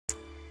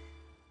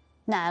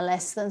Now,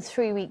 less than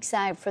 3 weeks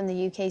out from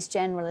the UK's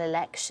general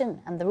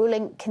election, and the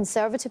ruling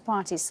Conservative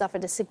Party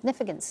suffered a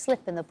significant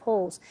slip in the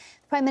polls.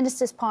 The Prime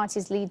Minister's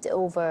party's lead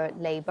over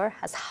Labour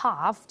has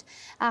halved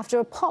after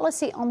a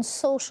policy on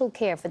social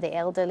care for the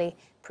elderly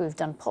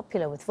proved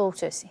unpopular with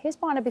voters. Here's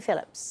Barnaby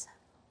Phillips.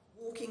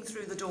 Walking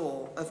through the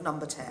door of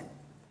number 10.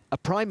 A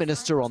Prime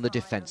Minister on the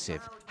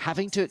defensive,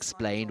 having to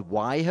explain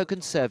why her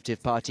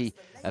Conservative Party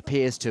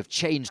appears to have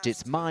changed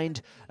its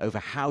mind over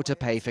how to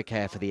pay for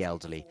care for the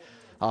elderly.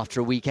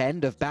 After a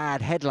weekend of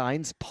bad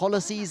headlines,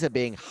 policies are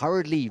being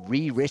hurriedly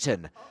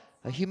rewritten.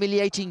 A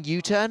humiliating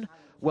U-turn?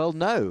 Well,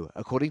 no,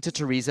 according to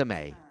Theresa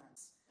May.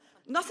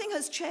 Nothing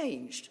has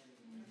changed.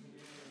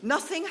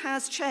 Nothing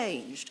has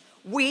changed.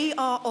 We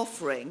are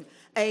offering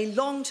a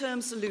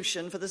long-term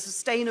solution for the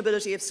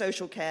sustainability of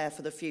social care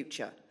for the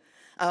future.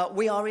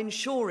 We are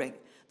ensuring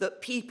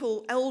that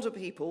elder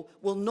people,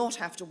 will not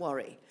have to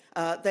worry.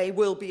 They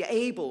will be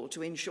able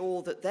to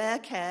ensure that their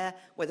care,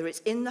 whether it's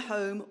in the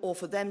home or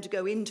for them to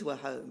go into a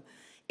home,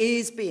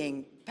 is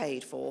being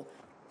paid for.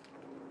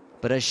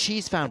 But as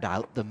she's found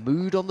out, the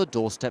mood on the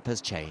doorstep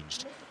has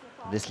changed.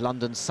 In this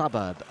London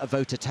suburb, a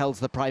voter tells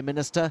the Prime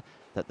Minister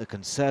that the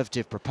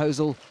Conservative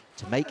proposal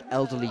to make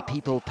elderly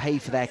people pay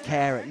for their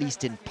care, at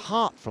least in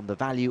part from the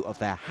value of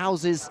their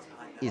houses,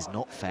 is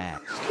not fair.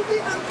 It's a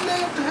bit unfair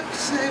to have to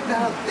say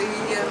about the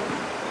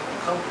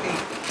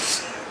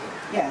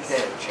Yes. care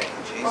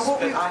changes,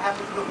 but I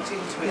haven't looked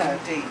into it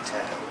in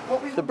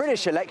detail. The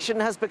British election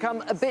has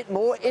become a bit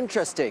more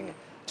interesting.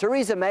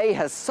 Theresa May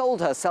has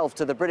sold herself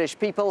to the British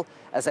people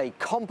as a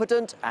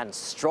competent and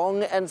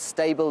strong and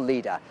stable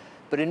leader.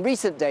 But in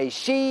recent days,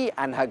 she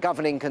and her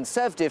governing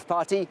Conservative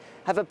Party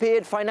have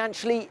appeared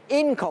financially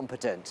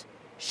incompetent.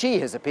 She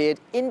has appeared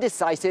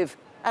indecisive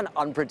and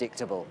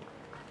unpredictable.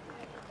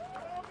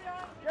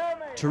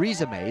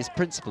 Theresa May's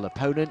principal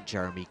opponent,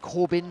 Jeremy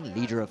Corbyn,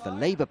 leader of the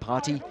Labour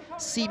Party,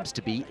 seems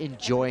to be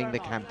enjoying the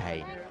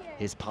campaign.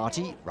 His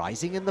party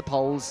rising in the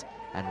polls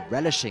and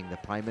relishing the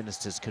Prime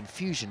Minister's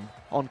confusion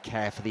on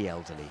care for the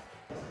elderly.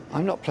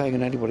 I'm not playing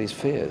on anybody's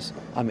fears.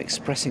 I'm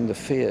expressing the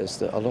fears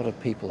that a lot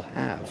of people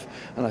have.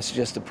 And I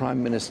suggest the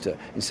Prime Minister,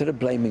 instead of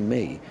blaming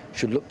me,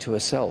 should look to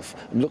herself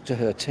and look to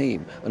her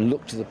team and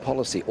look to the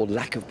policy or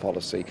lack of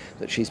policy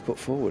that she's put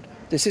forward.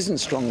 This isn't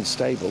strong and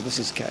stable, this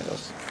is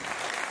chaos.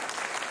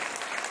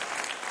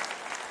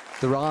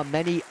 There are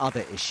many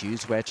other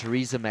issues where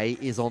Theresa May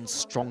is on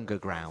stronger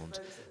ground.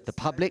 The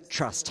public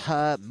trust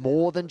her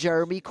more than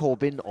Jeremy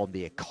Corbyn on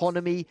the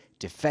economy,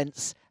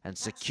 defence and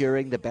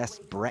securing the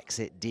best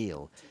Brexit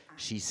deal.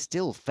 She's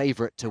still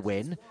favourite to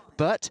win,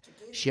 but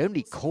she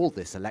only called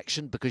this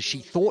election because she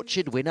thought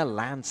she'd win a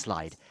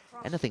landslide.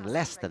 Anything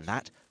less than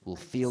that will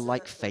feel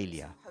like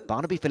failure.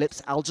 Barnaby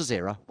Phillips, Al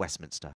Jazeera, Westminster.